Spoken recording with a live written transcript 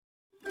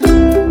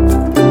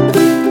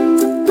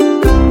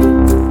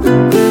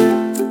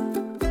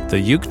The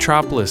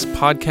Eutropolis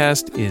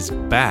podcast is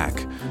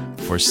back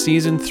for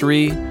Season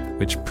 3,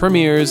 which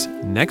premieres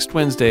next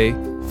Wednesday,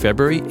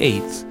 February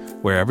 8th,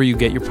 wherever you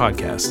get your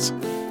podcasts.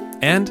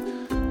 And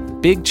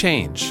big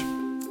change.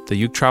 The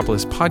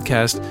Eutropolis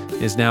podcast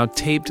is now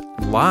taped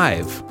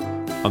live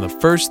on the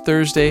first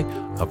Thursday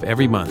of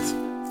every month.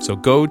 So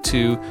go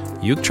to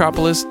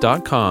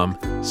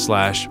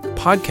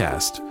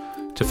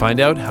eutropolis.com/podcast to find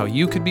out how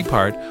you could be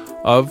part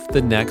of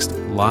the next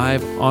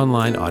live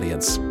online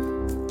audience.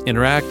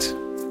 Interact,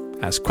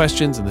 ask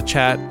questions in the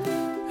chat,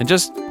 and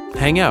just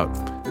hang out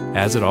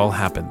as it all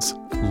happens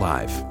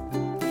live.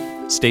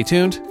 Stay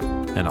tuned,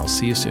 and I'll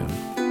see you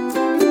soon.